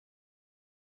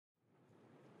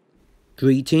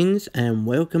Greetings and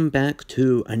welcome back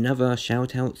to another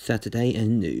Shoutout Saturday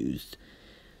and News.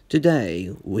 Today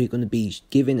we're going to be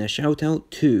giving a shout out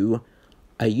to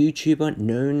a YouTuber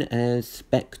known as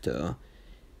Spectre,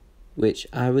 which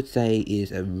I would say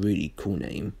is a really cool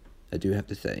name, I do have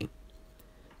to say.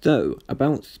 So,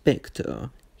 about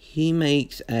Spectre, he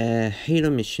makes a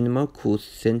Halo machinima called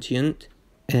Sentient,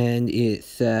 and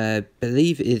it's, I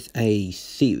believe it's a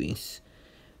series.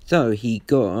 So he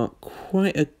got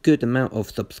quite a good amount of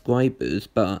subscribers,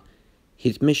 but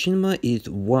his machinima is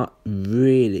what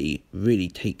really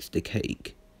takes the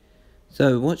cake.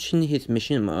 So watching his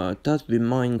machinima does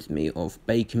remind me of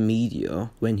Bacon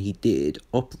Media when he did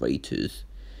Operators.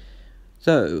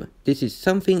 So this is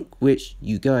something which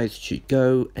you guys should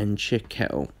go and check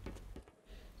out.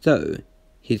 So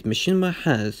his machinima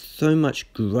has so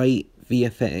much great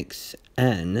VFX,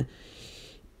 and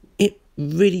it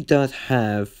really does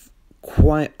have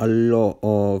quite a lot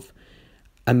of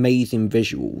amazing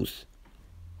visuals.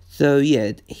 So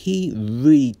yeah, he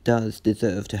really does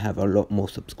deserve to have a lot more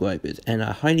subscribers, and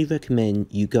I highly recommend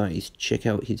you guys check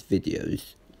out his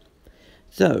videos.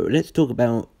 So let's talk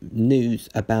about news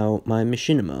about my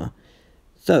machinima.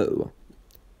 So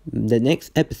the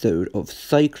next episode of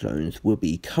Cyclones will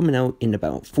be coming out in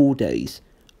about 4 days,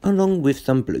 along with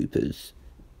some bloopers.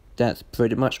 That's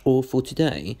pretty much all for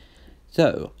today.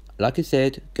 So, like I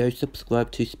said, go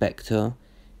subscribe to Spectre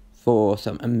for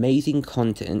some amazing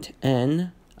content,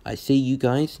 and I see you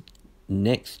guys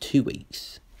next 2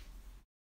 weeks.